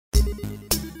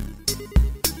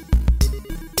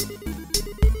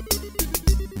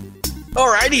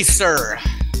Alrighty, sir.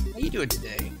 How you doing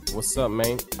today? What's up,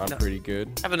 man? I'm pretty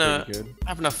good. Having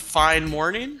a fine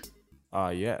morning?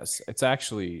 Yes. It's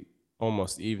actually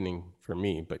almost evening for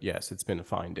me, but yes, it's been a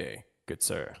fine day. Good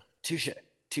sir. Touche.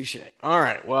 All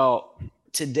right. Well,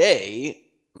 today,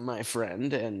 my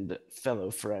friend and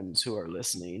fellow friends who are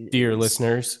listening, Dear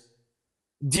listeners,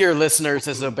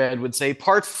 as Obaid would say,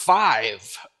 part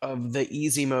 5 of the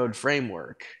easy mode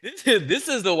framework. This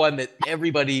is the one that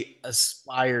everybody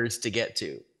aspires to get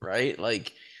to, right?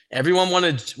 Like everyone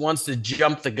wants to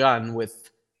jump the gun with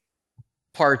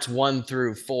parts 1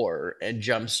 through 4 and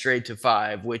jump straight to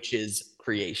 5, which is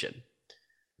creation.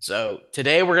 So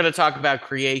today we're going to talk about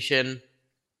creation.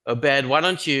 Obaid, why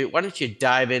don't you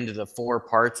dive into the 4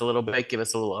 parts a little bit, give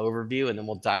us a little overview, and then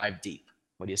we'll dive deep.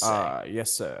 What do you say?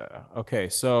 Yes, sir. Okay,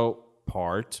 so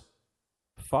part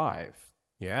 5.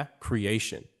 Yeah,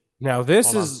 creation. Now this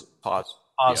Hold on.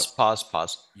 is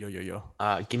Pause. Yo.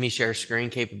 Give me share screen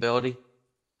capability.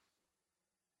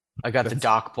 I got the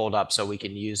doc pulled up so we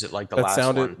can use it like the last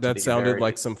one. That sounded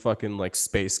like some fucking like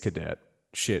space cadet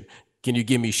shit. Can you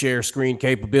give me share screen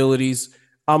capabilities?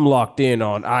 I'm locked in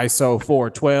on ISO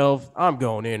 412. I'm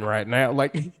going in right now.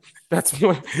 Like that's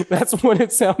what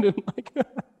it sounded like.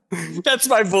 That's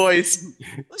my voice.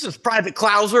 This is Private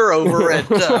Clouser over at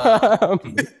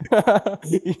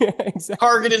yeah, exactly.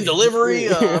 Target and Delivery.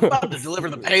 About to deliver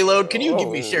the payload. Can you give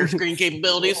me share screen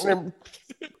capabilities?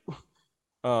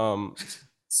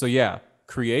 So yeah,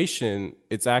 creation,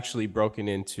 it's actually broken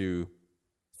into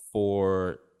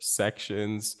 4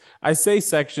 sections. I say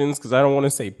sections because I don't want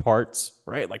to say parts,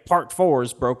 right? Like part 4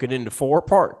 is broken into 4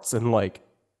 parts, and like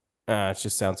it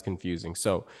just sounds confusing.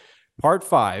 So part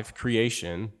 5,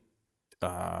 creation,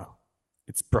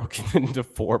 it's broken into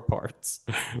 4 parts,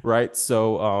 right?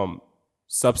 So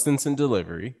substance and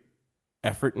delivery,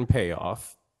 effort and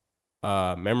payoff,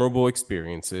 memorable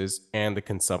experiences, and the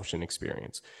consumption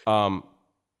experience.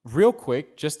 Real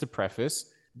quick, just to preface,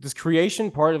 this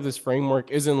creation part of this framework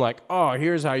isn't like, oh,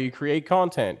 here's how you create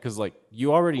content, because like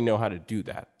you already know how to do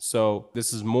that. So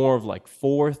this is more of like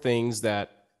 4 things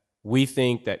that we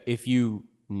think that if you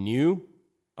knew,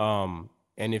 and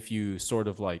if you sort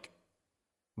of like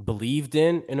believed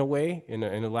in a way, in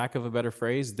a lack of a better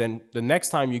phrase, then the next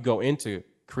time you go into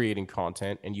creating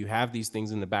content and you have these things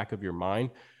in the back of your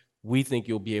mind, we think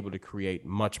you'll be able to create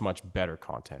much, much better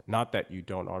content. Not that you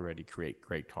don't already create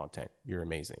great content. You're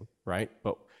amazing, right?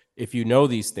 But if you know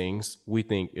these things, we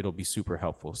think it'll be super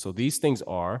helpful. So these things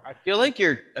are... I feel like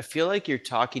you're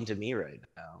talking to me right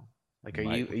now. Like, are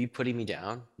you putting me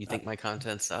down? You think my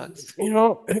content sucks? You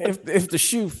know, if the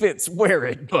shoe fits, wear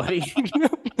it, buddy.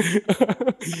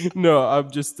 No, I'm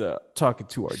just talking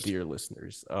to our dear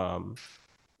listeners.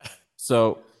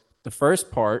 So the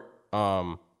first part,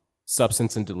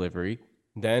 substance and delivery,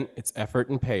 then it's effort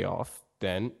and payoff,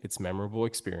 then it's memorable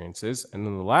experiences, and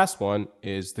then the last one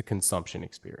is the consumption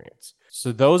experience.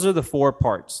 So those are the 4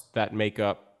 parts that make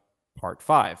up part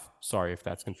 5. Sorry if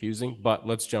that's confusing, but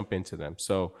let's jump into them.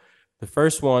 So the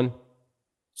first one,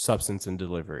 substance and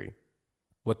delivery.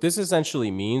 What this essentially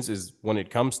means is when it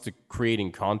comes to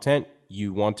creating content,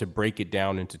 you want to break it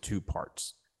down into 2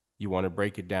 parts. You want to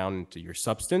break it down into your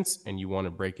substance, and you want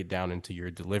to break it down into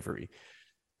your delivery.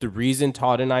 The reason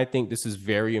Todd and I think this is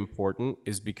very important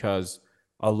is because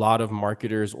a lot of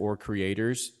marketers or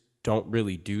creators don't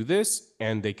really do this,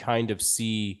 and they kind of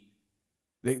see,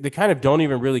 they kind of don't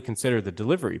even really consider the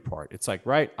delivery part. It's like,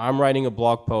 right, I'm writing a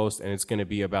blog post and it's going to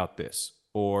be about this,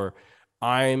 or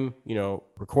I'm,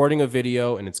 recording a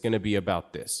video and it's going to be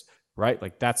about this, right?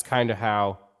 Like that's kind of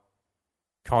how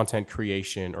content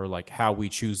creation, or like how we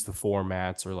choose the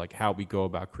formats, or like how we go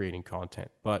about creating content.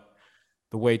 But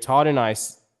the way Todd and I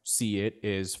see it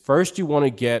is, first you want to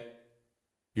get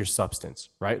your substance,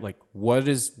 right? Like what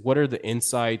are the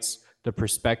insights, the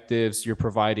perspectives you're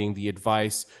providing, the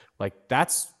advice, like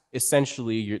that's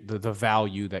essentially the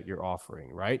value that you're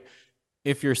offering, right?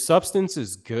 If your substance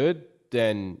is good,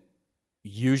 then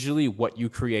usually what you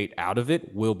create out of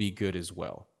it will be good as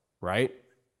well, right?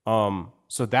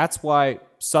 So that's why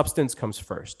substance comes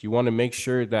first. You want to make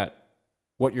sure that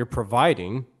what you're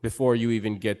providing, before you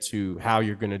even get to how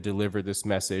you're going to deliver this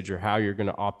message, or how you're going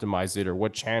to optimize it, or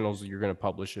what channels you're going to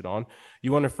publish it on,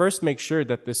 you want to first make sure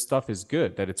that this stuff is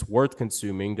good, that it's worth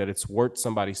consuming, that it's worth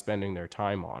somebody spending their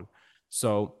time on.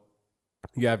 So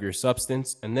you have your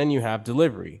substance, and then you have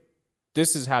delivery.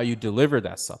 This is how you deliver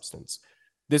that substance.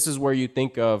 This is where you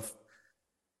think of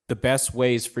the best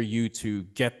ways for you to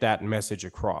get that message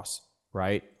across,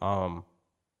 right?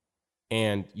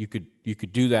 And you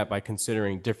could do that by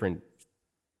considering different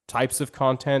types of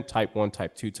content, type 1,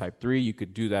 type 2, type 3. You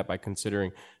could do that by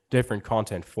considering different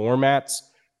content formats,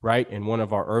 right? In one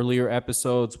of our earlier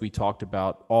episodes, we talked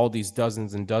about all these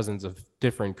dozens and dozens of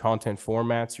different content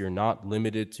formats. You're not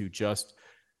limited to just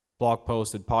blog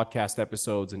posts and podcast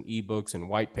episodes and ebooks and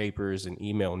white papers and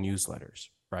email newsletters,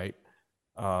 right?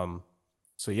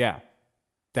 So yeah,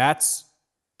 that's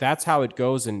how it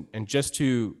goes. And just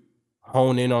to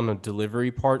hone in on the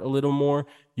delivery part a little more,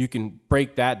 you can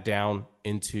break that down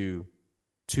into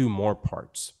two more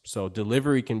parts. So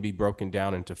delivery can be broken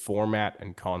down into format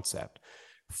and concept.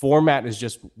 Format is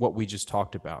just what we just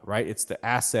talked about, right? It's the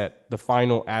asset, the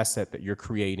final asset that you're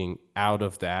creating out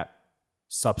of that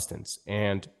substance.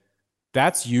 And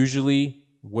that's usually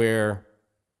where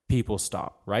people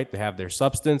stop, right? They have their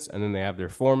substance and then they have their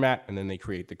format and then they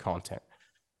create the content.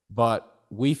 But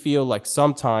we feel like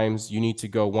sometimes you need to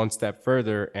go one step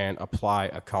further and apply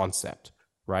a concept,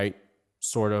 right?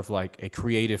 Sort of like a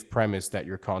creative premise that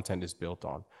your content is built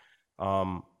on.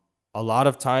 A lot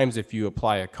of times, if you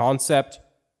apply a concept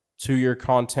to your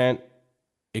content,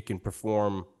 it can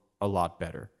perform a lot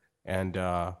better. And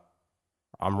I'm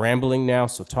rambling now.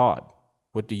 So Todd,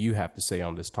 what do you have to say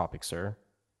on this topic, sir?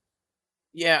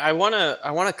 Yeah, I wanna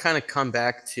kind of come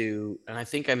back to, and I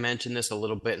think I mentioned this a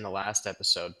little bit in the last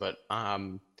episode, but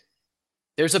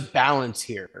there's a balance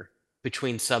here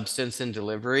between substance and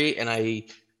delivery, and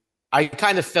I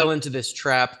kind of fell into this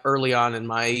trap early on in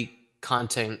my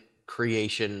content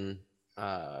creation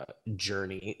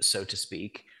journey, so to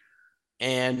speak.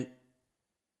 And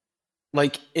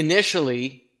like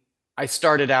initially, I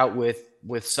started out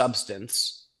with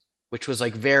substance, which was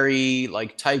like very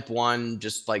like type one,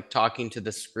 just like talking to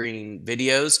the screen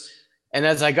videos. And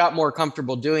as I got more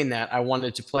comfortable doing that, I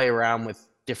wanted to play around with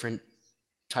different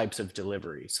types of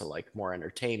delivery. So like more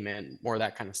entertainment, more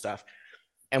that kind of stuff.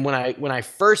 And when I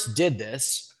first did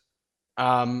this,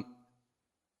 um,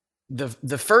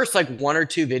 the first like one or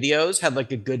two videos had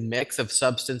like a good mix of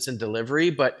substance and delivery,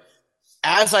 but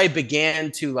as I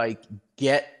began to like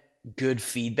get good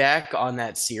feedback on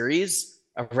that series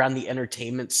around the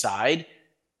entertainment side,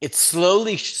 it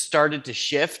slowly started to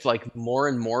shift like more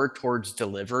and more towards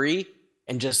delivery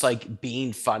and just like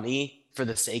being funny for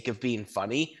the sake of being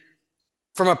funny.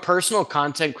 From a personal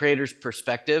content creator's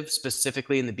perspective,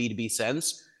 specifically in the B2B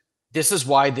sense, this is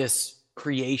why this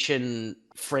creation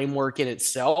framework in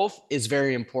itself is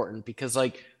very important because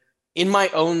like in my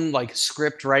own like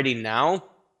script writing now,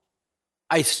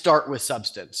 I start with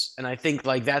substance. And I think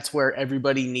like that's where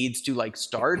everybody needs to like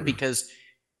start because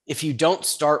if you don't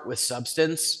start with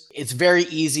substance, it's very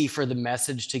easy for the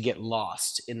message to get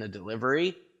lost in the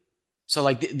delivery. So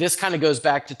like this kind of goes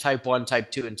back to type 1,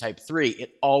 type 2 and type 3.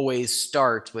 It always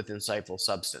starts with insightful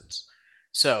substance.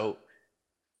 So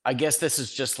I guess this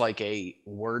is just like a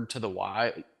word to the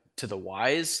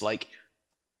wise, like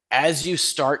as you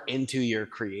start into your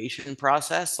creation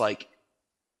process, like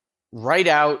write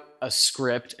out a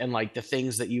script and like the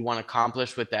things that you want to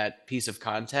accomplish with that piece of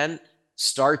content,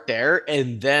 start there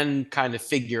and then kind of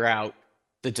figure out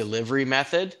the delivery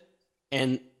method.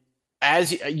 And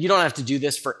as you don't have to do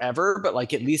this forever, but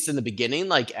like at least in the beginning,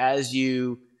 like as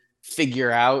you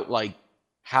figure out like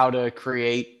how to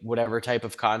create whatever type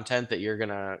of content that you're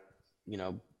gonna, you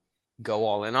know, go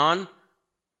all in on,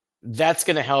 that's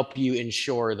gonna help you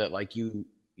ensure that like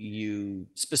you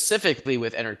specifically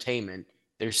with entertainment,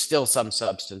 there's still some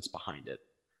substance behind it.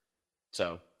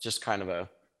 So just kind of a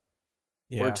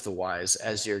word Yeah. to the wise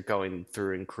as you're going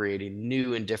through and creating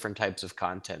new and different types of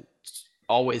content.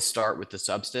 Always start with the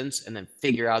substance and then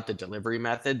figure out the delivery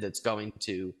method that's going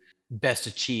to best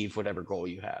achieve whatever goal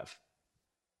you have.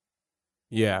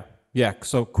 Yeah. Yeah.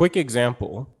 So quick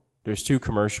example, there's two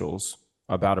commercials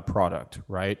about a product,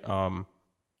 right?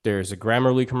 There's a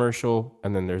Grammarly commercial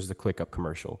and then there's the ClickUp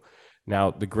commercial.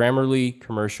 Now, the Grammarly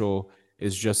commercial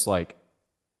is just like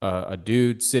a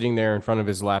dude sitting there in front of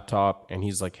his laptop and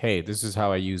he's like, hey, this is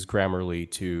how I use Grammarly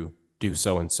to do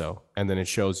so and so. And then it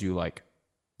shows you like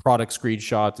product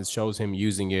screenshots, it shows him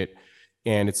using it,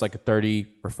 and it's like a 30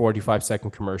 or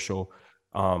 45-second commercial.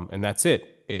 And that's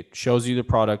it. It shows you the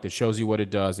product, it shows you what it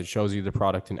does, it shows you the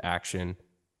product in action,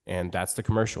 and that's the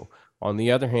commercial. On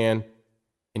the other hand,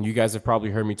 and you guys have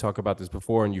probably heard me talk about this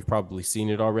before and you've probably seen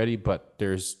it already, but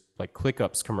there's like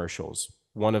ClickUps commercials.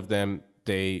 One of them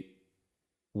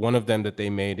that they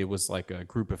made, it was like a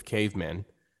group of cavemen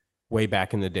way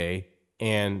back in the day,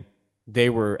 and they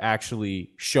were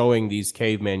actually showing these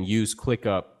cavemen use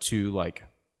ClickUp to like,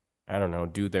 I don't know,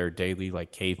 do their daily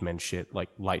like caveman shit, like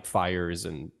light fires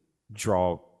and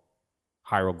draw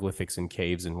hieroglyphics in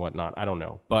caves and whatnot. I don't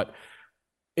know, but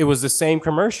it was the same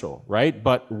commercial, right?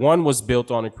 But one was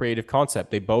built on a creative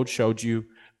concept. They both showed you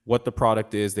what the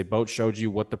product is. They both showed you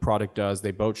what the product does.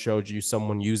 They both showed you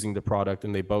someone using the product,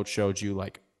 and they both showed you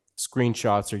like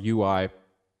screenshots or UI,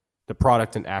 the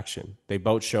product in action. They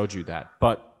both showed you that.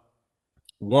 But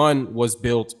one was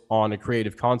built on a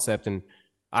creative concept, and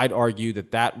I'd argue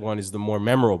that that one is the more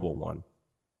memorable one.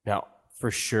 Now,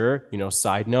 for sure,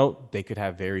 side note, they could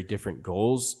have very different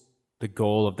goals. The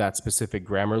goal of that specific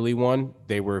Grammarly one,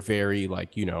 they were very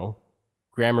like,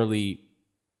 Grammarly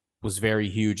was very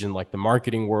huge in like the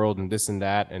marketing world and this and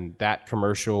that. And that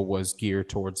commercial was geared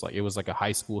towards like, it was like a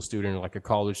high school student or like a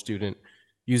college student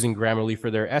using Grammarly for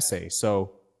their essay.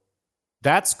 So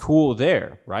that's cool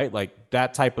there, right? Like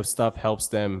that type of stuff helps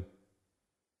them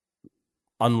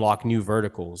unlock new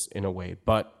verticals in a way.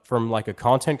 But from like a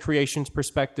content creations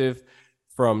perspective,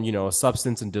 from a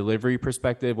substance and delivery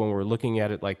perspective, when we're looking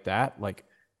at it like that, like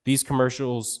these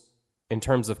commercials in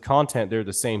terms of content, they're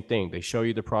the same thing. They show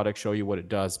you the product, show you what it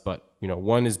does, but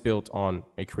one is built on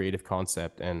a creative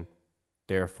concept and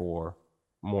therefore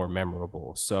more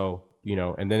memorable. So,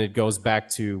 and then it goes back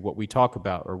to what we talk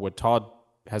about, or what Todd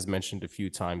has mentioned a few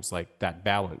times, like that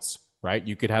balance, right?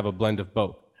 You could have a blend of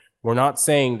both. We're not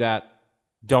saying that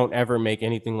don't ever make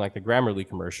anything like the Grammarly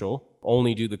commercial,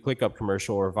 only do the ClickUp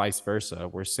commercial or vice versa.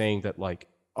 We're saying that like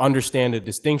understand the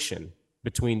distinction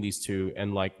between these two,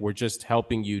 and like we're just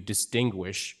helping you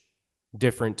distinguish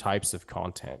different types of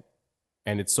content.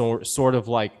 And it's sort of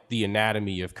like the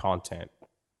anatomy of content.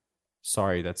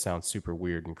 Sorry, that sounds super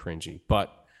weird and cringy,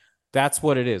 but that's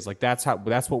what it is. Like that's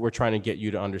what we're trying to get you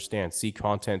to understand. See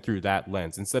content through that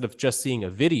lens instead of just seeing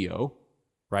a video,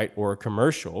 right, or a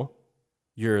commercial.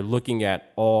 You're looking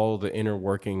at all the inner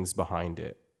workings behind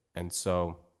it. And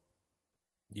so,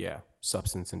 yeah,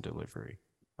 substance and delivery.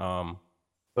 From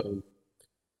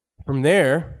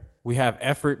there, we have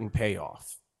effort and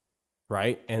payoff,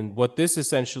 right? And what this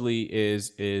essentially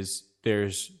is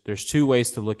there's two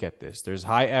ways to look at this. There's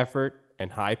high effort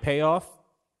and high payoff,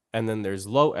 and then there's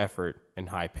low effort and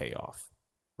high payoff,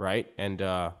 right? And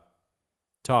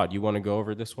Todd, you want to go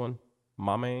over this one,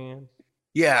 my man?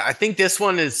 Yeah, I think this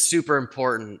one is super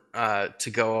important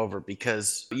to go over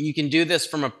because you can do this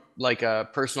from a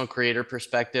personal creator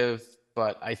perspective,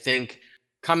 but I think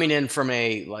coming in from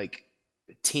a like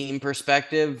team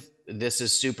perspective, this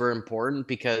is super important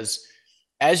because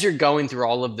as you're going through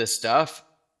all of this stuff,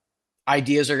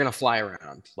 ideas are going to fly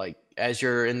around. Like as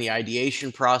you're in the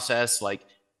ideation process, like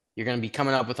you're going to be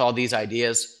coming up with all these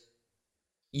ideas.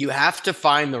 You have to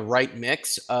find the right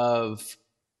mix of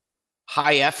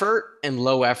high effort and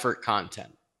low effort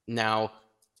content. Now,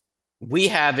 we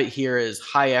have it here as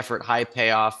high effort, high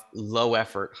payoff, low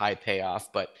effort, high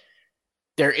payoff, but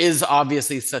there is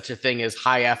obviously such a thing as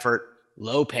high effort,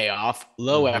 low payoff,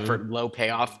 low effort, low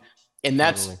payoff. And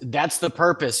that's the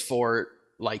purpose for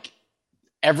like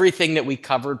everything that we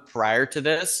covered prior to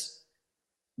this.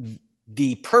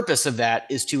 The purpose of that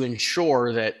is to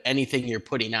ensure that anything you're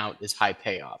putting out is high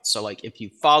payoff. So like if you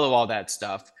follow all that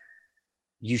stuff,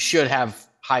 you should have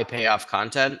high payoff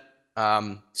content.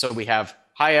 So we have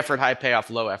high effort, high payoff,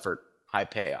 low effort, high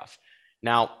payoff.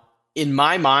 Now, in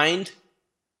my mind,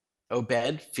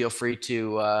 Obed, feel free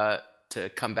to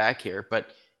come back here,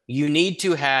 but you need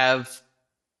to have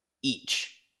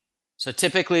each. So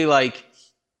typically, like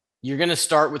you're going to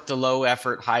start with the low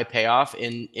effort, high payoff.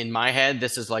 In my head,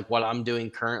 this is like what I'm doing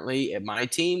currently at my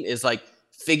team is like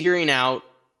figuring out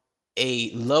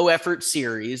a low effort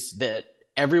series that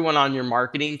everyone on your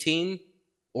marketing team,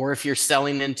 or if you're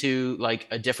selling into like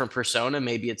a different persona,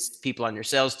 maybe it's people on your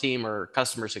sales team or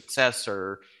customer success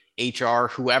or HR,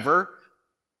 whoever,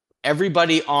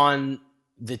 everybody on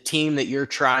the team that you're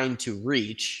trying to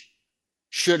reach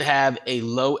should have a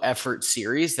low effort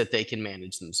series that they can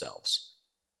manage themselves.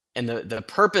 And the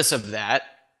purpose of that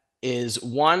is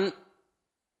one,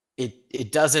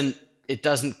 it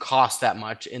doesn't cost that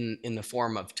much in the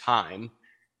form of time,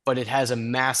 but it has a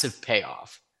massive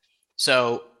payoff.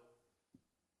 So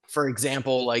for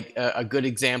example, like a good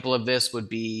example of this would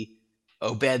be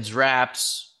Obed's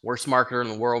Wraps, worst marketer in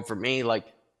the world for me. Like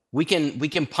we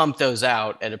can pump those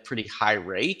out at a pretty high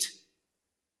rate,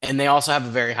 and they also have a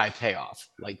very high payoff.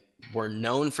 Like we're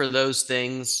known for those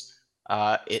things.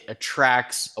 It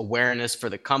attracts awareness for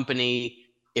the company.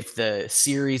 If the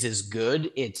series is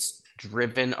good, it's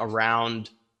driven around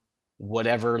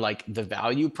whatever like the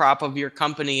value prop of your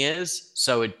company is.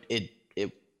 So it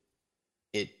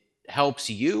helps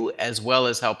you as well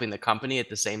as helping the company at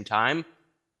the same time.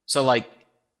 So like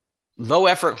low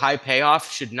effort, high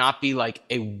payoff should not be like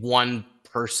a one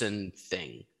person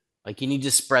thing. Like you need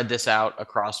to spread this out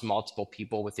across multiple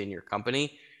people within your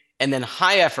company. And then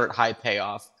high effort, high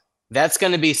payoff, that's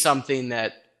going to be something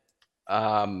that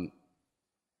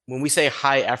when we say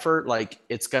high effort, like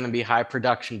it's going to be high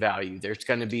production value. There's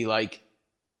going to be like,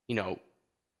 you know,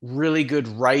 really good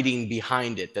writing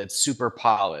behind it that's super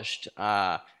polished.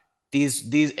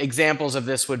 These examples of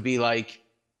this would be like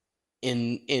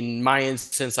in my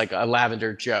instance, like a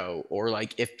Lavender Joe, or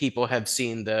like if people have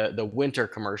seen the winter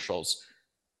commercials,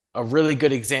 a really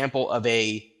good example of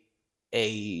a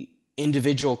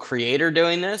individual creator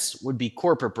doing this would be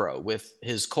Corporate Bro with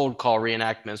his cold call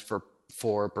reenactments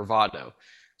for Bravado.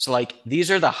 So like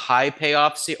these are the high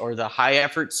payoff or the high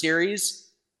effort series.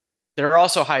 They're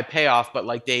also high payoff, but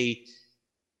like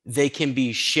they can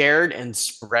be shared and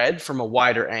spread from a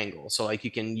wider angle. So like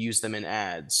you can use them in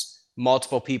ads.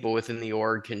 Multiple people within the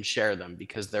org can share them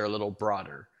because they're a little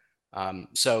broader.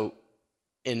 So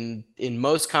in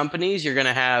most companies, you're going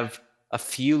to have a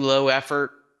few low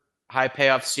effort, high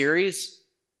payoff series,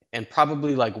 and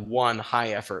probably like one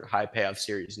high effort, high payoff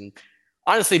series. And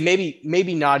honestly,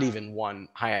 maybe not even one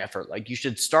high effort. Like you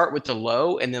should start with the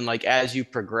low, and then like as you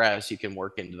progress, you can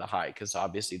work into the high because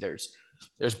obviously there's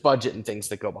budget and things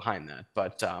that go behind that.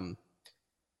 But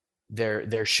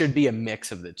there should be a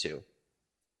mix of the two.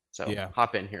 So Yeah.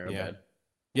 hop in here, Yeah. Obed.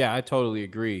 Yeah, I totally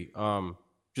agree.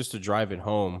 Just to drive it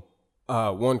home,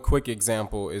 one quick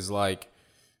example is like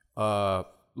uh,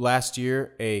 last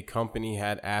year, a company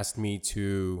had asked me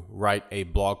to write a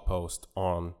blog post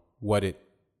on what it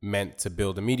meant to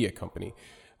build a media company.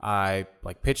 I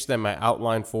like pitched them my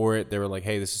outline for it. They were like,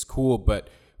 "Hey, this is cool, but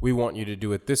we want you to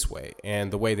do it this way." And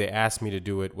the way they asked me to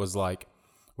do it was like,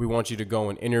 "We want you to go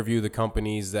and interview the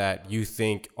companies that you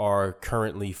think are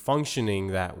currently functioning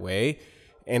that way,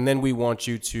 and then we want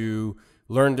you to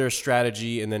learn their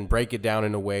strategy and then break it down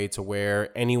in a way to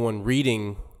where anyone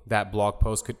reading that blog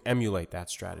post could emulate that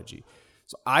strategy."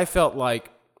 So I felt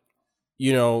like,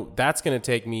 that's going to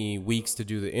take me weeks to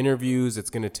do the interviews.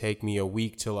 It's going to take me a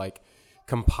week to like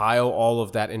compile all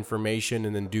of that information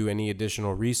and then do any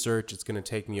additional research. It's going to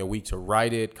take me a week to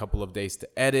write it, a couple of days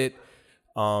to edit.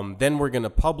 Then we're going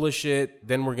to publish it.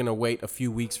 Then we're going to wait a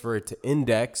few weeks for it to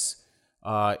index.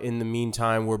 In the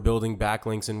meantime, we're building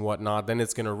backlinks and whatnot. Then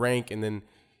it's going to rank. And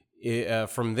then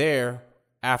from there,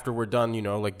 after we're done,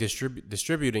 like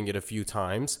distributing it a few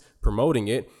times, promoting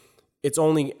it, it's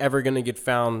only ever going to get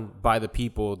found by the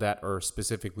people that are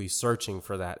specifically searching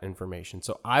for that information.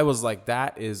 So I was like,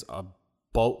 that is a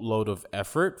boatload of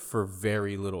effort for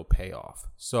very little payoff.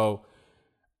 So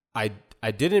I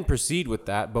didn't proceed with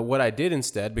that, but what I did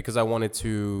instead, because I wanted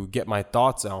to get my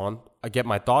thoughts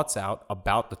out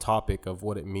about the topic of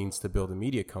what it means to build a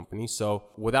media company. So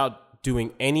without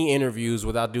doing any interviews,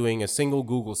 without doing a single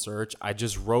Google search, I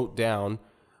just wrote down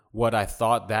what I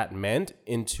thought that meant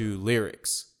into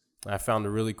lyrics. I found a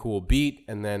really cool beat,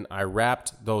 and then I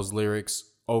rapped those lyrics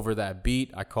over that beat.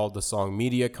 I called the song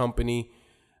Media Company.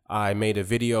 I made a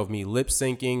video of me lip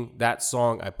syncing that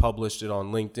song. I published it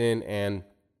on LinkedIn, and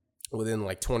within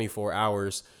like 24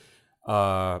 hours,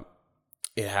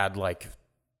 it had like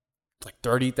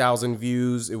 30,000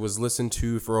 views. It was listened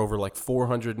to for over like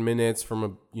 400 minutes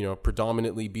from a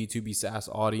predominantly B2B SaaS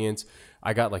audience.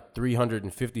 I got like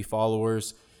 350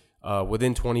 followers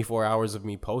within 24 hours of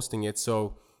me posting it.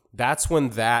 So that's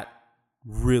when that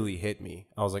really hit me.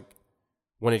 I was like,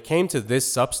 when it came to this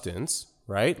substance,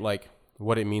 right? Like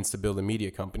what it means to build a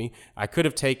media company, I could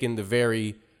have taken the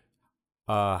very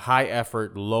high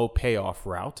effort, low payoff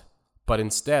route. But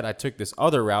instead, I took this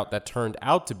other route that turned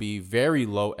out to be very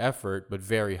low effort, but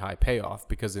very high payoff.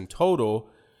 Because in total,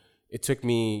 it took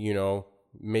me,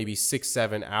 maybe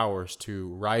 6-7 hours to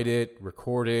write it,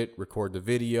 record the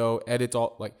video, edit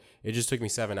all. Like it just took me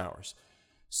 7 hours.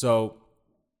 So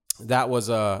that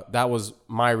was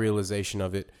my realization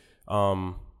of it.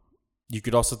 You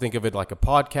could also think of it like a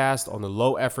podcast. On the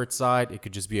low effort side, it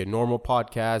could just be a normal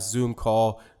podcast, Zoom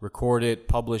call, record it,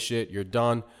 publish it, you're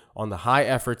done. On the high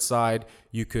effort side,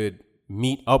 you could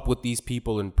meet up with these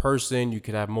people in person. You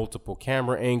could have multiple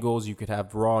camera angles. You could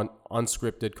have raw,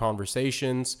 unscripted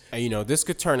conversations. And, this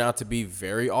could turn out to be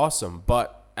very awesome.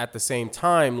 But at the same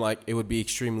time, like it would be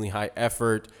extremely high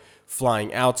effort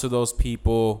flying out to those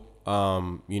people,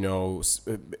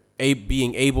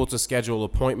 being able to schedule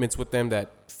appointments with them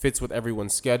that fits with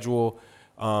everyone's schedule.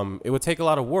 It would take a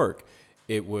lot of work.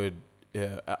 It would,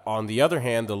 on the other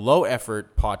hand, the low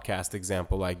effort podcast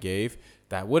example I gave,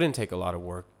 that wouldn't take a lot of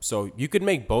work. So you could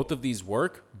make both of these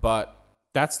work, but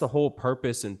that's the whole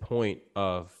purpose and point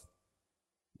of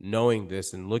knowing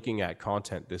this and looking at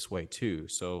content this way too.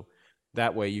 So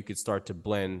that way you could start to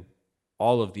blend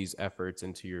all of these efforts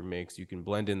into your mix. You can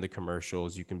blend in the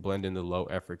commercials, you can blend in the low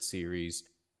effort series.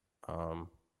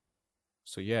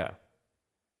 So yeah,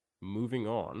 moving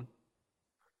on.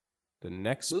 The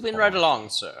next Moving part, right along,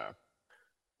 sir.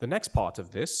 The next part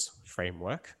of this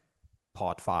framework,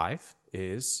 part 5,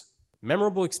 is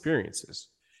memorable experiences.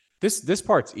 This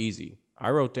part's easy. I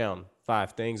wrote down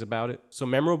 5 things about it. So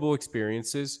memorable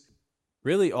experiences,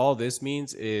 really all this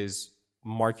means is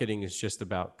marketing is just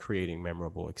about creating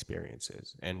memorable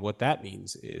experiences. And what that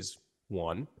means is,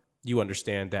 one, you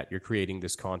understand that you're creating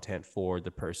this content for the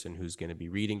person who's going to be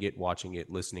reading it, watching it,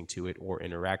 listening to it, or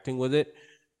interacting with it.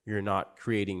 You're not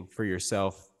creating for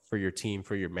yourself, for your team,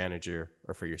 for your manager,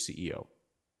 or for your CEO.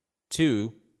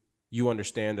 2, you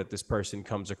understand that this person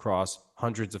comes across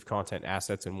hundreds of content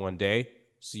assets in one day,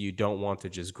 so you don't want to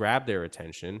just grab their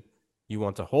attention. You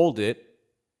want to hold it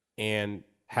and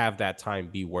have that time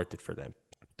be worth it for them.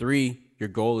 3, your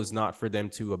goal is not for them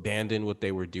to abandon what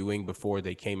they were doing before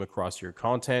they came across your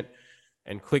content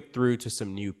and click through to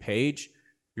some new page.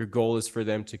 Your goal is for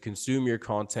them to consume your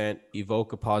content,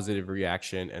 evoke a positive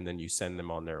reaction, and then you send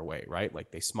them on their way, right? Like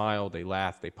they smile, they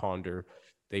laugh, they ponder,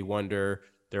 they wonder,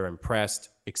 they're impressed,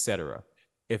 etc.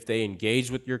 If they engage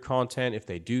with your content, if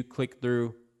they do click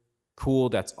through, cool,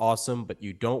 that's awesome, but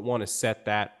you don't want to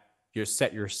set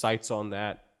your sights on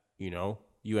that,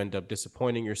 you end up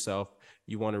disappointing yourself.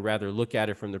 You want to rather look at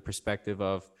it from the perspective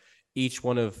of each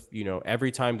one of,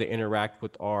 every time they interact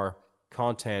with our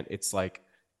content, it's like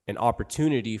an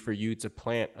opportunity for you to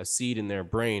plant a seed in their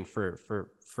brain for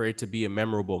it to be a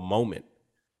memorable moment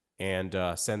and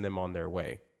send them on their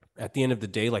way. At the end of the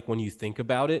day, like when you think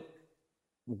about it,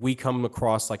 we come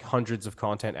across like hundreds of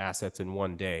content assets in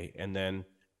one day, and then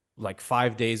like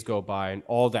 5 days go by and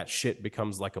all that shit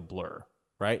becomes like a blur,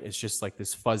 right? It's just like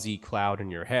this fuzzy cloud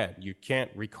in your head. You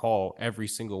can't recall every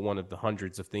single one of the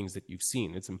hundreds of things that you've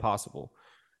seen. It's impossible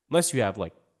unless you have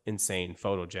like insane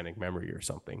photogenic memory or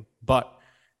something. But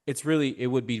it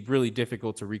would be really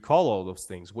difficult to recall all those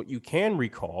things. What you can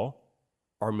recall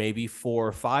are maybe 4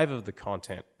 or 5 of the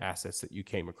content assets that you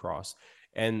came across.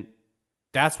 And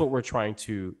that's what we're trying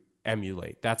to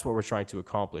emulate. That's what we're trying to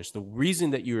accomplish. The reason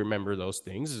that you remember those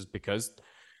things is because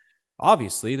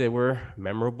obviously they were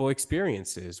memorable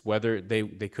experiences. Whether they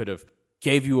could have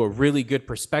gave you a really good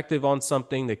perspective on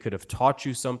something, they could have taught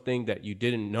you something that you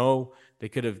didn't know, they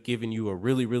could have given you a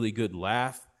really, really good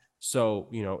laugh. So,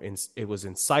 it was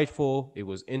insightful, it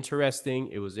was interesting,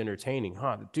 it was entertaining.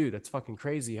 Dude, that's fucking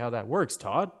crazy how that works,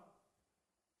 Todd.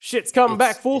 Shit's coming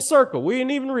back full circle. We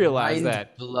didn't even realize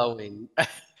that. Mind-blowing.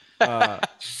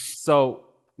 So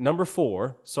number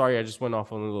 4, sorry, I just went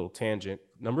off on a little tangent.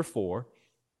 Number 4,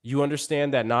 you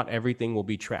understand that not everything will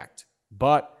be tracked,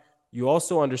 but you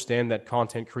also understand that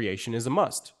content creation is a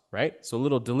must, right? So a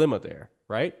little dilemma there,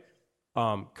 right?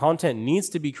 Content needs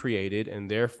to be created, and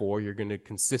therefore you're going to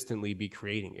consistently be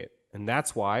creating it. And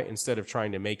that's why instead of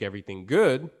trying to make everything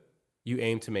good, you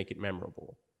aim to make it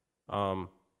memorable. And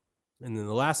then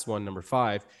the last one, number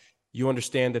 5, you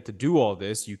understand that to do all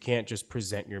this, you can't just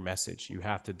present your message. You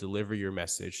have to deliver your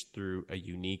message through a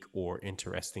unique or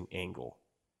interesting angle.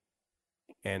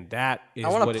 And that is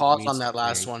what it means. I want to pause on that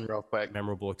last one real quick.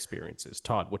 Memorable experiences.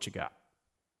 Todd, what you got?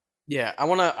 Yeah, I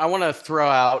want to throw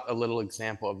out a little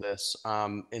example of this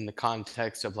in the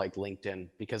context of like LinkedIn,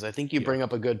 because I think you bring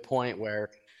up a good point where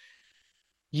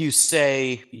you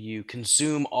say you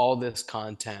consume all this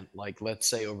content, like let's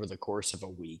say over the course of a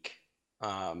week.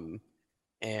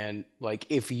 And like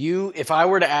if I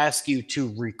were to ask you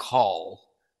to recall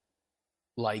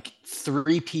like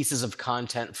 3 pieces of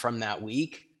content from that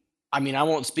week, I mean, I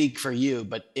won't speak for you,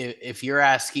 but if you're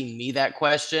asking me that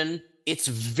question, it's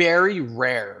very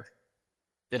rare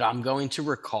that I'm going to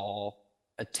recall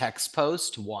a text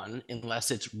post, one,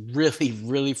 unless it's really,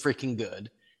 really freaking good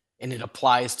and it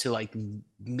applies to like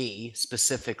me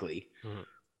specifically. Mm-hmm.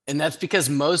 And that's because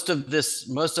most of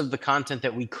the content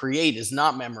that we create is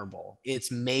not memorable.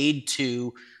 It's made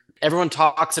to, everyone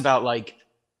talks about like,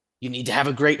 you need to have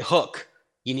a great hook.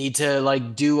 You need to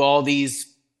like do all these,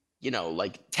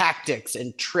 like tactics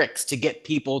and tricks to get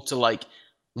people to like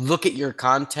look at your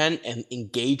content and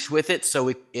engage with it so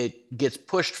it gets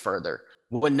pushed further.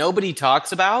 What nobody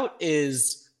talks about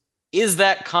is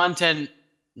that content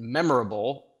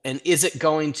memorable, and is it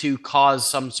going to cause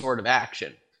some sort of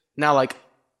action? Now, like,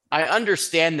 I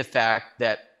understand the fact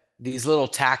that these little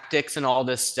tactics and all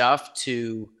this stuff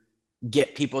to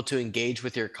get people to engage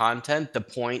with your content, the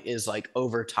point is like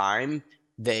over time,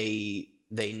 they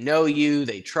know you,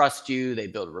 they trust you, they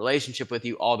build a relationship with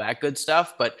you, all that good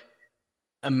stuff. But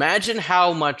imagine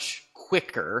how much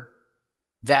quicker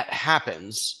that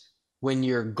happens when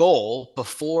your goal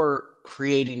before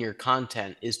creating your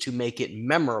content is to make it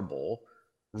memorable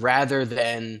rather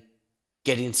than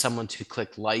getting someone to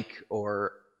click like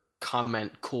or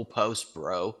comment cool post,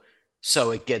 bro, so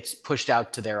it gets pushed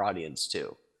out to their audience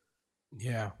too.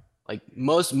 Yeah. Like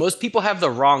most people have the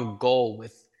wrong goal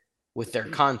with their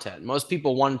content. Most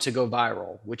people want it to go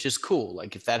viral, which is cool.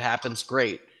 Like if that happens,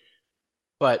 great.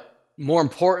 But more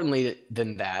importantly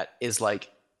than that is like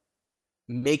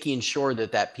making sure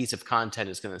that that piece of content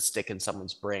is going to stick in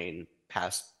someone's brain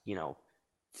past,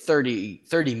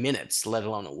 30 minutes, let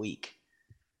alone a week.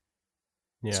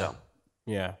 Yeah. So,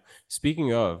 Yeah.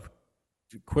 Speaking of,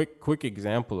 quick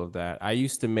example of that. I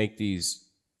used to make these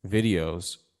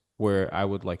videos where I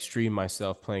would like stream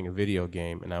myself playing a video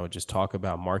game and I would just talk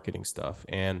about marketing stuff.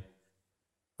 And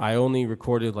I only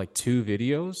recorded like 2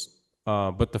 videos.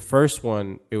 But the first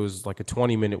one, it was like a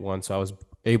 20-minute one. So I was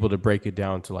able to break it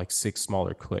down to like 6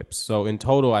 smaller clips. So in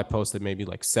total, I posted maybe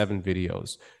like 7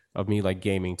 videos of me like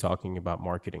gaming, talking about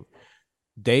marketing.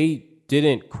 They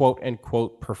didn't quote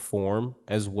unquote perform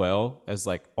as well as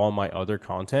like all my other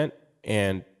content.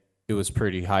 And it was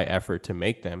pretty high effort to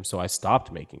make them. So I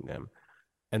stopped making them.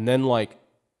 And then like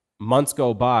months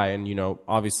go by and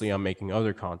obviously I'm making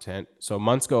other content. So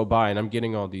months go by and I'm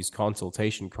getting all these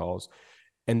consultation calls,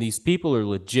 and these people are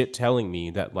legit telling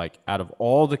me that like out of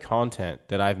all the content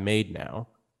that I've made now,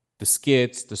 the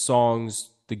skits, the songs,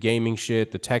 the gaming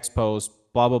shit, the text posts,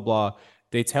 blah blah blah,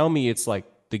 they tell me it's like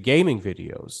the gaming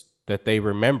videos that they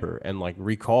remember and like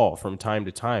recall from time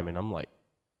to time. And I'm like,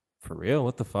 for real?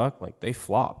 What the fuck? Like they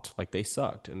flopped, like they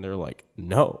sucked. And they're like,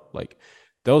 no, like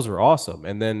those were awesome.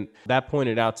 And then that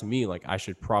pointed out to me like I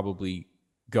should probably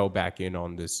go back in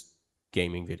on this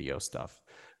gaming video stuff,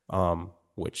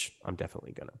 which I'm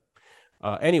definitely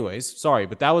gonna. Anyways, sorry,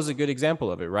 but that was a good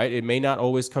example of it, right? It may not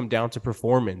always come down to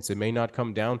performance. It may not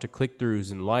come down to click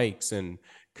throughs and likes and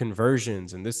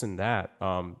conversions and this and that.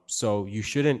 So you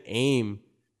shouldn't aim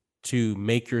to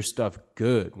make your stuff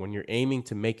good. When you're aiming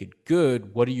to make it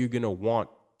good, what are you going to want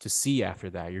to see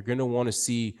after that? You're going to want to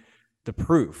see the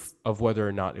proof of whether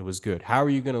or not it was good. How are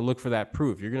you going to look for that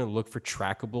proof? You're going to look for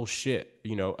trackable shit,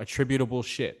 attributable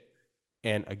shit.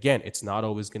 And again, it's not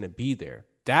always going to be there.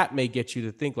 That may get you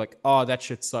to think like, oh, that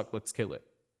shit sucked, let's kill it.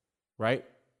 Right?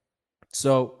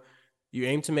 So you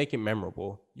aim to make it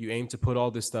memorable. You aim to put all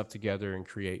this stuff together and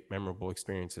create memorable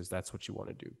experiences. That's what you want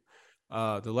to do.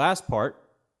 The last part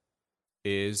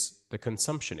is the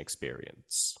consumption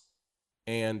experience.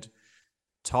 And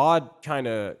Todd kind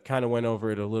of went over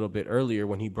it a little bit earlier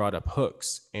when he brought up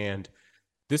hooks. And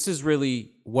this is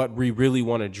really what we really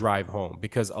want to drive home,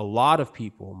 because a lot of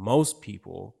people, most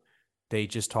people, they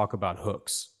just talk about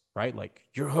hooks, right? Like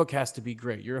your hook has to be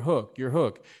great. Your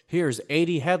hook. Here's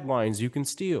 80 headlines you can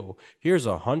steal. Here's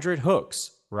 100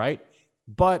 hooks, right?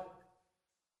 But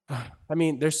I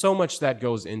mean, there's so much that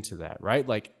goes into that, right?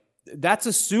 Like that's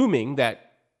assuming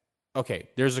that, okay,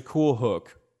 there's a cool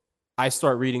hook. I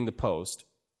start reading the post.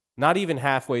 Not even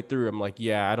halfway through, I'm like,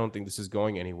 yeah, I don't think this is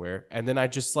going anywhere. And then I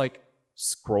just like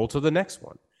scroll to the next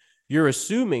one. You're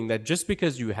assuming that just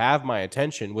because you have my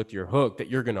attention with your hook, that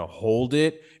you're going to hold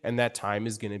it and that time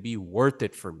is going to be worth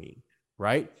it for me,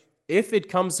 right? If it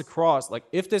comes across, like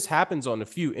if this happens on a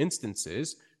few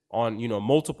instances, on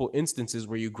multiple instances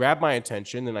where you grab my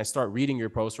attention and I start reading your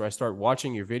post or I start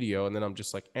watching your video and then I'm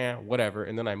just like, whatever,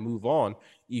 and then I move on,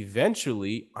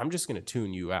 eventually I'm just going to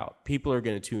tune you out. People are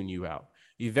going to tune you out.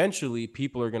 Eventually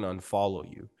people are going to unfollow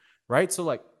you, right? So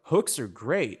like hooks are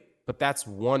great, but that's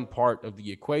one part of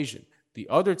the equation. The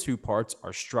other two parts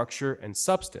are structure and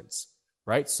substance,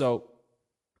 right? So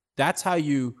that's how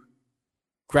you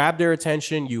grab their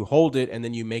attention, you hold it, and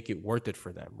then you make it worth it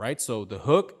for them, right? So the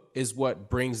hook is what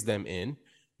brings them in.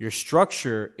 Your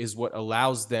structure is what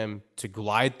allows them to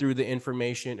glide through the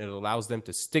information. It allows them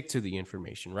to stick to the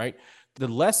information, right? The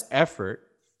less effort,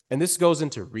 and this goes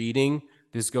into reading,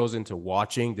 this goes into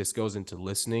watching, this goes into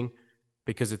listening,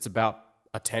 because it's about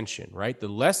attention, right? The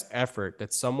less effort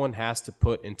that someone has to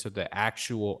put into the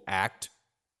actual act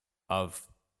of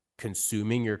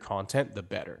consuming your content, the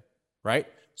better, right?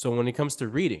 So when it comes to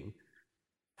reading,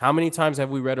 how many times have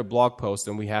we read a blog post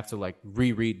and we have to like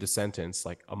reread the sentence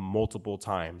like multiple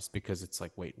times because it's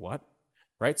like, wait, what?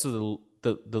 Right? So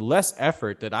the less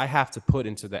effort that I have to put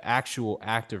into the actual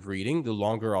act of reading, the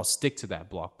longer I'll stick to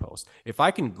that blog post. If I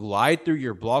can glide through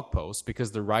your blog post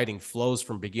because the writing flows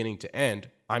from beginning to end,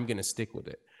 I'm going to stick with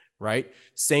it, right?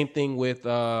 Same thing with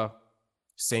videos,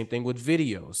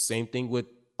 same thing with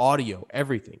audio,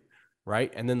 everything,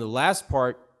 right? And then the last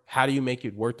part, how do you make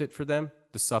it worth it for them?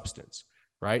 The substance,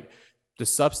 right? The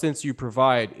substance you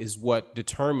provide is what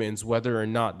determines whether or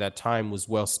not that time was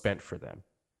well spent for them.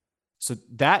 So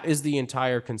that is the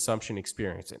entire consumption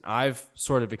experience. And I've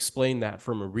sort of explained that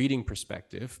from a reading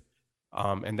perspective.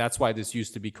 And that's why this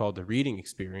used to be called the reading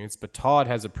experience. But Todd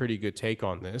has a pretty good take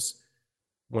on this.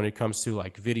 when it comes to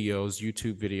like videos,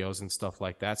 YouTube videos, and stuff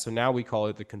like that. So now we call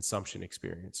it the consumption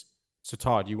experience. So,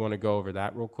 Todd, you want to go over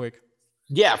that real quick?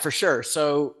 Yeah, for sure.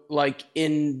 So, like,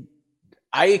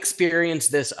 I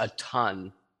experienced this a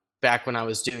ton back when I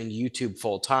was doing YouTube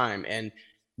full time. And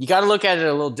you got to look at it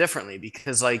a little differently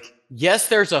because, like, yes,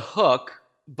 there's a hook,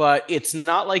 but it's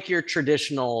not like your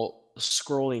traditional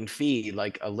scrolling feed,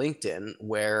 like a LinkedIn,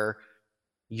 where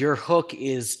your hook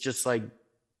is just like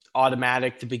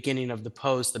automatic, the beginning of the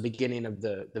post, the beginning of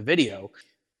the video.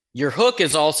 Your hook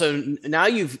is also now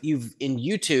you've in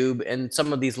YouTube and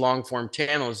some of these long form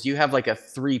channels, you have like a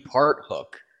 3-part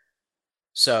hook.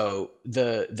 So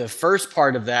the first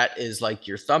part of that is like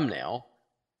your thumbnail.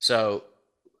 So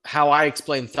how I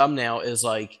explain thumbnail is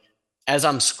like as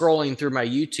I'm scrolling through my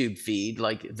YouTube feed,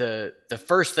 like the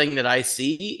first thing that I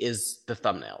see is the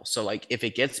thumbnail. So like if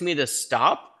it gets me to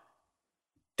stop,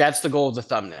 that's the goal of the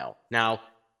thumbnail. Now,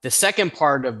 the second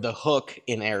part of the hook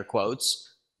in air quotes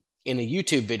in a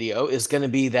YouTube video is going to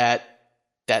be that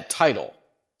title.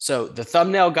 So the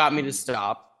thumbnail got me to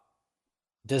stop.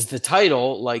 Does the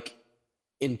title like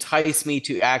entice me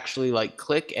to actually like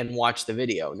click and watch the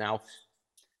video? Now,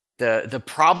 the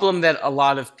problem that a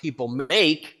lot of people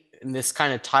make, and this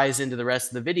kind of ties into the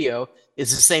rest of the video, is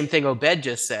the same thing Obed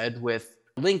just said with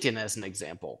LinkedIn as an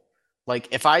example. Like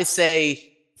if I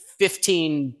say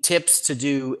 15 tips to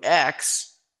do X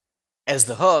as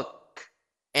the hook,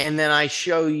 and then I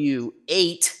show you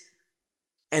 8,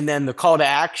 and then the call to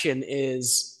action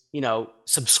is,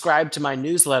 subscribe to my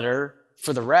newsletter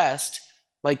for the rest,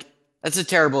 like that's a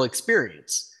terrible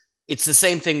experience. It's the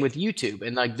same thing with YouTube.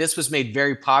 And like this was made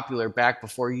very popular back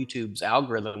before YouTube's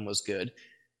algorithm was good.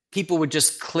 People would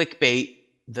just clickbait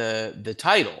the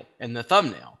title and the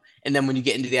thumbnail. And then when you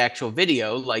get into the actual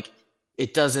video, like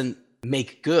it doesn't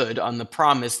make good on the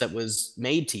promise that was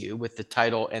made to you with the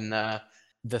title and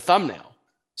the thumbnail.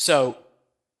 So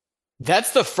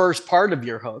that's the first part of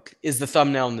your hook is the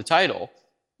thumbnail and the title.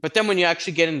 But then when you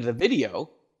actually get into the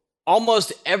video,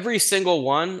 almost every single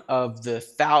one of the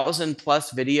 1,000+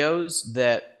 videos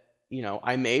that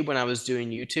I made when I was doing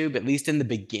YouTube, at least in the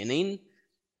beginning,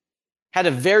 had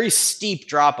a very steep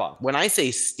drop off. When I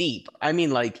say steep, I mean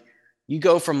like you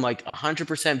go from like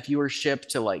 100% viewership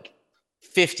to like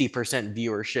 50%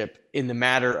 viewership in the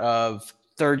matter of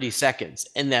 30 seconds.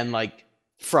 And then like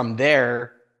from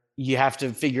there, you have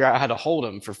to figure out how to hold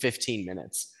them for 15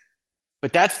 minutes.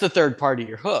 But that's the third part of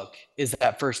your hook is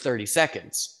that first 30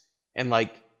 seconds. And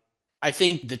like, I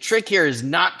think the trick here is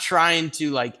not trying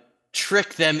to like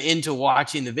trick them into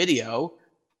watching the video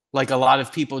like a lot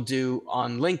of people do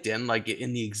on LinkedIn, like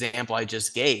in the example I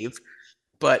just gave.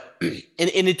 But and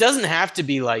it doesn't have to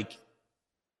be like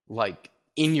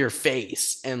in your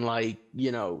face and like,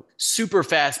 super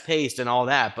fast paced and all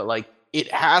that, but like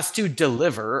it has to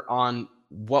deliver on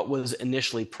what was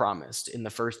initially promised in the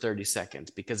first 30 seconds.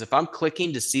 Because if I'm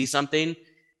clicking to see something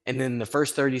and then the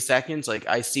first 30 seconds, like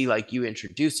I see like you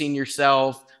introducing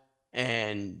yourself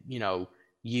and,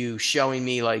 you showing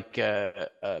me like a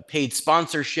paid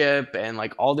sponsorship and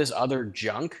like all this other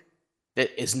junk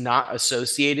that is not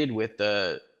associated with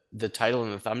the title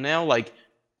and the thumbnail, like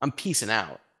I'm peacing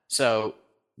out. So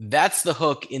that's the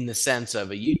hook in the sense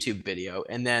of a YouTube video.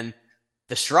 And then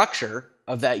the structure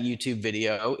of that YouTube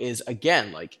video is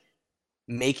again like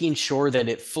making sure that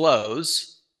it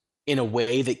flows in a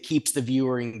way that keeps the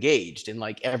viewer engaged. And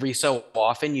like every so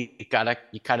often you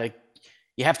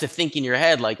have to think in your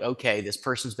head like, okay, this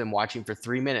person's been watching for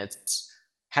 3 minutes.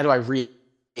 How do I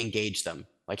re-engage them?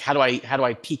 Like how do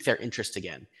I pique their interest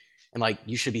again? And like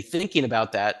you should be thinking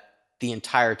about that the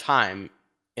entire time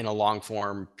in a long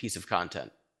form piece of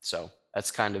content. So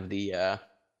that's kind of the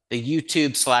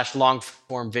YouTube / long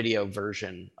form video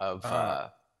version of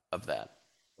that.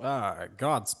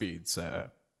 Godspeed, sir.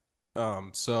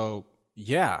 So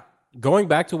yeah, going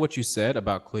back to what you said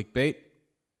about clickbait,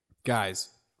 guys,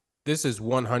 this is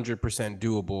 100%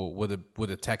 doable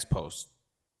with a text post.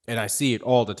 And I see it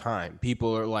all the time.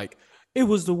 People are like, "It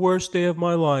was the worst day of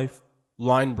my life."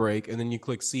 Line break, and then you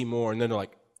click see more, and then they're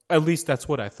like, "At least that's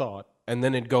what I thought." And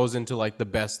then it goes into like the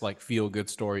best like feel good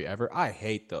story ever. I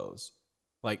hate those.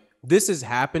 Like this is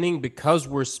happening because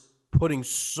we're putting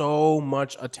so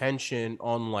much attention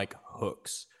on like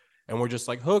hooks. And we're just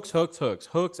like hooks, hooks, hooks,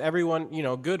 hooks. Everyone,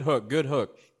 good hook, good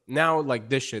hook. Now like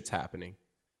this shit's happening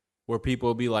where people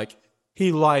will be like,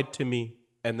 he lied to me.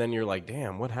 And then you're like,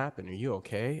 damn, what happened? Are you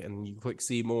okay? And you click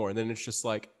see more. And then it's just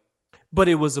like, but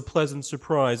it was a pleasant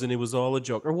surprise and it was all a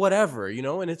joke or whatever,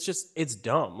 and it's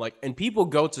dumb. Like, and people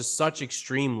go to such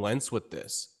extreme lengths with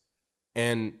this.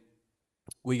 And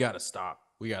we got to stop.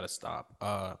 We got to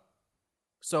stop.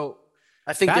 So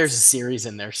I think there's a series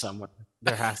in there somewhere.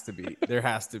 There has to be. There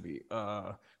has to be.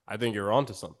 I think you're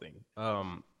onto something.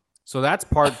 So that's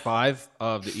part 5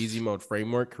 of the easy mode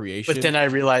framework creation. But then I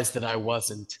realized that I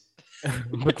wasn't.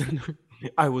 But then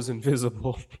I was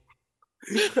invisible.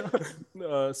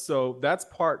 So that's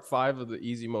part 5 of the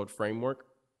easy mode framework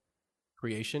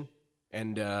creation.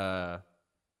 And all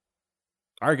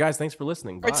right, guys, thanks for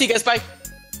listening. All right, see you guys. Bye.